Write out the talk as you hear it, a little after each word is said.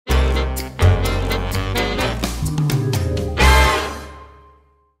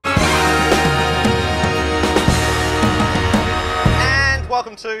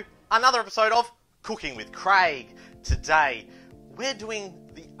to another episode of Cooking with Craig. Today, we're doing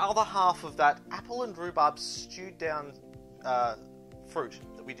the other half of that apple and rhubarb stewed down fruit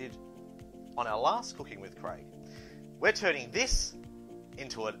that we did on our last Cooking with Craig. We're turning this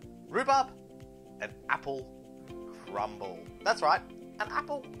into a rhubarb and apple crumble. That's right,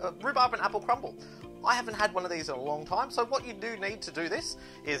 rhubarb and apple crumble. I haven't had one of these in a long time, so what you do need to do this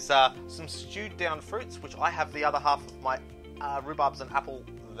is some stewed down fruits, which I have the other half of my rhubarbs and apple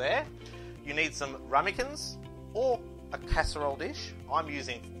there. You need some ramekins or a casserole dish. I'm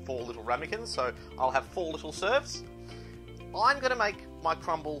using 4 little ramekins, so I'll have 4 little serves. I'm going to make my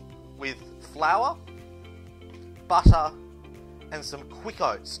crumble with flour, butter, and some quick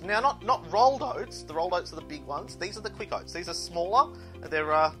oats. Now, not rolled oats. The rolled oats are the big ones. These are the quick oats. These are smaller. They're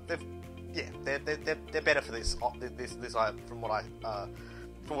better for this from what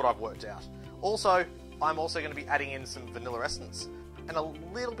I've worked out. Also, I'm also going to be adding in some vanilla essence and a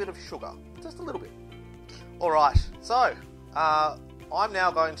little bit of sugar, just a little bit. All right, so I'm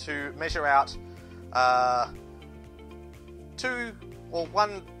now going to measure out 1 to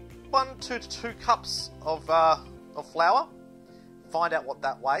 2 cups of flour. Find out what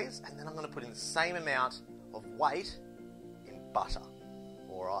that weighs, and then I'm going to put in the same amount of weight in butter.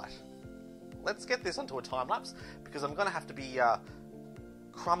 All right. Let's get this onto a time lapse because I'm going to have to be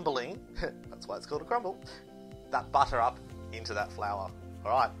crumbling, that's why it's called a crumble, that butter up into that flour.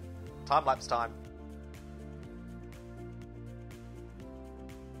 Alright, time lapse time.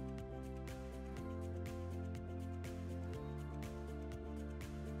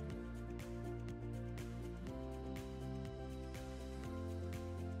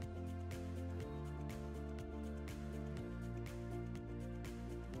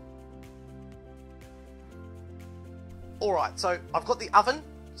 Alright, so I've got the oven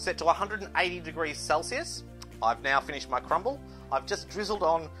set to 180 degrees Celsius. I've now finished my crumble. I've just drizzled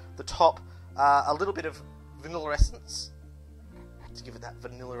on the top a little bit of vanilla essence to give it that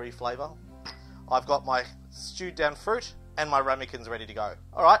vanilla-y flavour. I've got my stewed down fruit and my ramekins ready to go.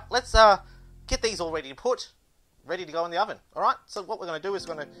 Alright, let's get these all ready to go in the oven. Alright, so what we're going to do is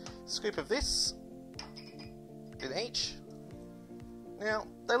we're going to scoop of this in each. Now,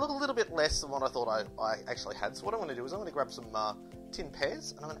 they look a little bit less than what I thought I actually had, so what I'm going to do is I'm going to grab some tin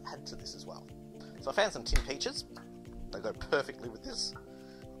pears, and I'm going to add to this as well. So I found some tin peaches. They go perfectly with this.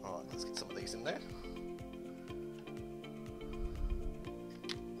 Alright, let's get some of these in there.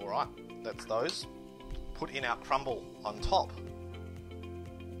 Alright, that's those. Put in our crumble on top.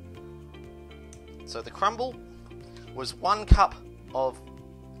 So the crumble was 1 cup of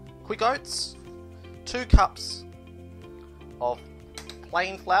quick oats, 2 cups of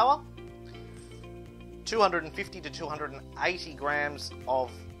plain flour, 250 to 280 grams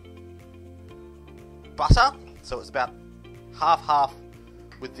of butter, so it's about half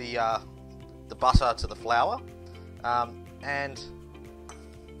with the butter to the flour, and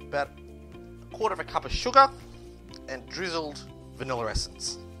about 1/4 cup of sugar and drizzled vanilla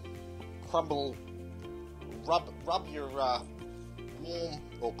essence. Crumble, rub your warm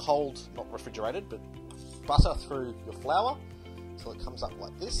or cold, not refrigerated, but butter through your flour until it comes up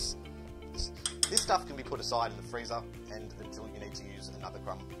like this. This stuff can be put aside in the freezer and until you need to use another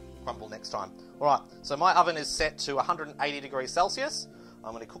crumble next time. Alright, so my oven is set to 180 degrees Celsius.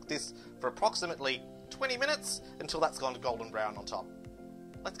 I'm going to cook this for approximately 20 minutes until that's gone golden brown on top.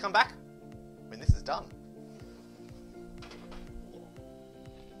 Let's come back when this is done.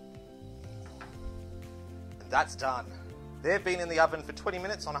 And that's done. They've been in the oven for 20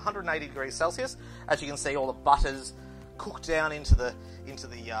 minutes on 180 degrees Celsius. As you can see, all the butter's cooked down into the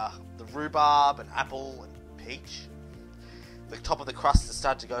rhubarb and apple and peach. The top of the crust has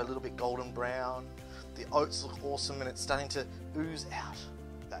started to go a little bit golden brown. The oats look awesome, and it's starting to ooze out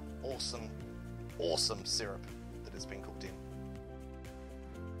that awesome syrup that has been cooked in.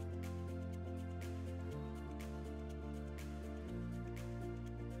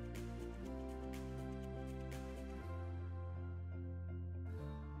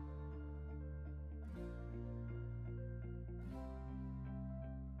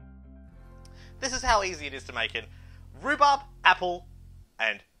 This is how easy it is to make it. Rhubarb, apple,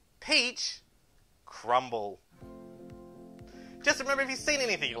 and peach crumble. Just remember, if you've seen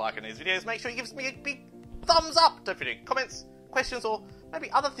anything you like in these videos, make sure you give me a big thumbs up. Don't forget comments, questions, or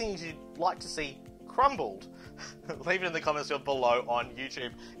maybe other things you'd like to see crumbled. Leave it in the comments below on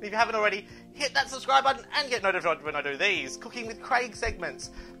YouTube. And if you haven't already, hit that subscribe button and get notified when I do these Cooking with Craig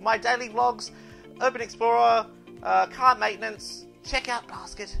segments. My daily vlogs, Urban Explorer, car maintenance, checkout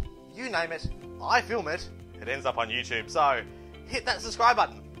basket, you name it, I film it, it ends up on YouTube. So hit that subscribe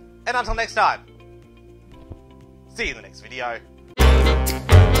button. And until next time, see you in the next video.